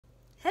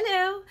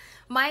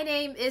My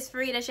name is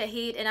Fareedah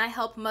Shaheed, and I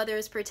help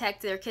mothers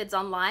protect their kids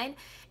online.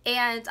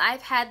 And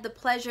I've had the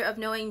pleasure of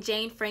knowing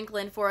Jane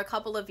Frankland for a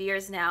couple of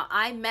years now.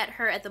 I met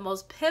her at the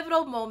most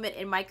pivotal moment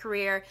in my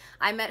career.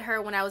 I met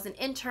her when I was an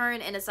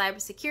intern in a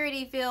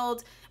cybersecurity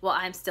field. Well,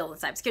 I'm still in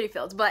cybersecurity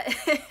field, but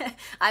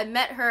I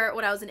met her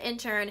when I was an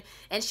intern,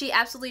 and she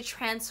absolutely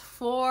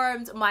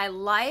transformed my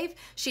life.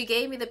 She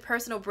gave me the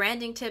personal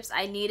branding tips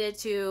I needed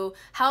to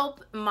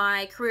help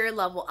my career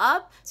level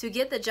up, to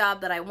get the job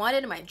that I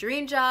wanted, my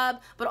dream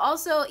job. But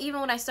also,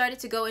 even when I started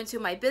to go into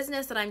my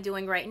business that I'm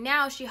doing right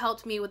now, she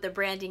helped me with the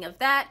branding of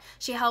that.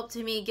 She helped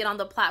me get on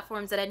the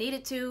platforms that I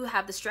needed to,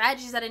 have the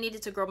strategies that I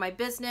needed to grow my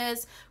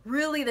business.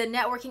 Really, the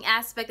networking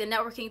aspect, the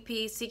networking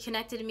piece, she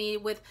connected me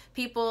with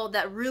people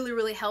that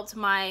really helped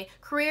my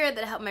career,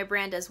 that helped my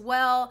brand as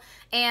well.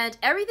 And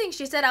everything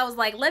she said, I was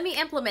like, let me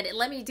implement it,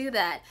 let me do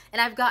that.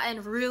 And I've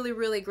gotten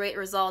really great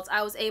results.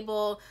 I was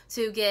able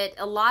to get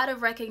a lot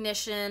of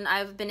recognition.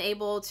 I've been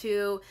able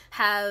to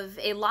have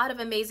a lot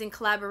of amazing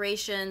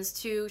collaborations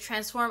to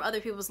transform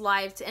other people's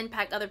lives, to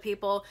impact other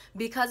people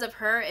because of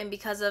her, and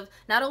because of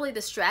not only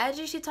the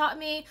strategy she taught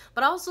me,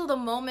 but also the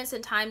moments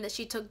in time that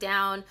she took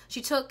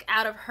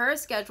out of her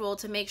schedule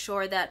to make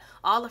sure that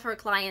all of her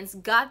clients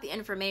got the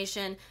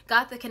information,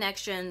 got the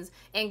connections,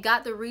 and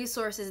got the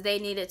resources they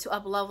needed to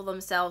up-level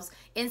themselves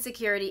in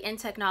security, in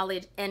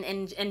technology, and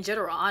in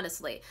general,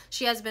 honestly.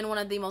 She has been one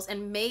of the most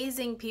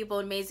amazing people,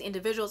 amazing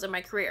individuals in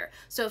my career.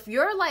 So if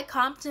you're like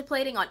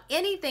contemplating on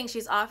anything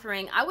she's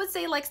offering, I would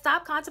say like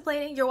stop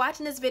contemplating. You're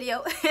watching this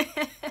video.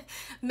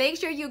 Make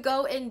sure you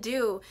go and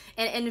do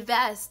and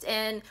invest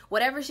in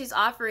whatever she's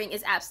offering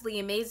is absolutely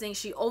amazing.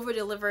 She over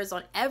delivers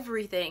on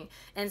everything.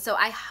 And so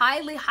I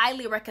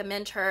highly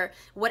recommend her,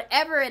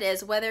 whatever it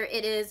is, whether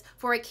it is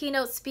for a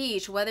keynote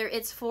speech, whether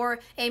it's for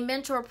a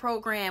mentor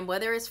program,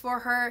 whether it's for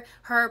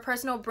her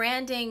personal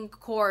branding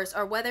course,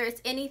 or whether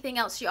it's anything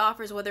else she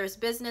offers, whether it's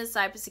business,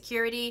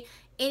 cybersecurity,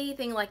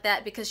 anything like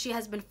that, because she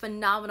has been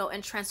phenomenal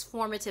and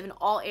transformative in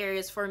all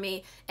areas for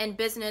me in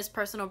business,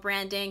 personal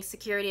branding,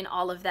 security, and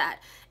all of that.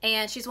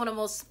 And she's one of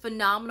the most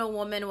phenomenal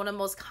women, one of the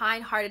most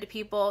kind-hearted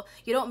people.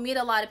 You don't meet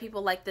a lot of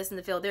people like this in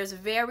the field. There's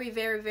very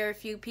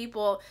few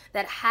people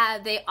that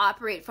they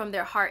operate from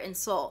their heart and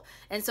soul.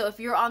 And so if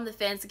you're on the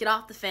fence, get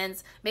off the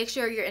fence, make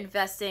sure you're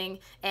investing,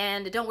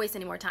 and don't waste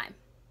any more time.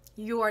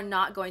 You are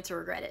not going to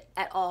regret it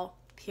at all,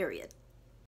 period.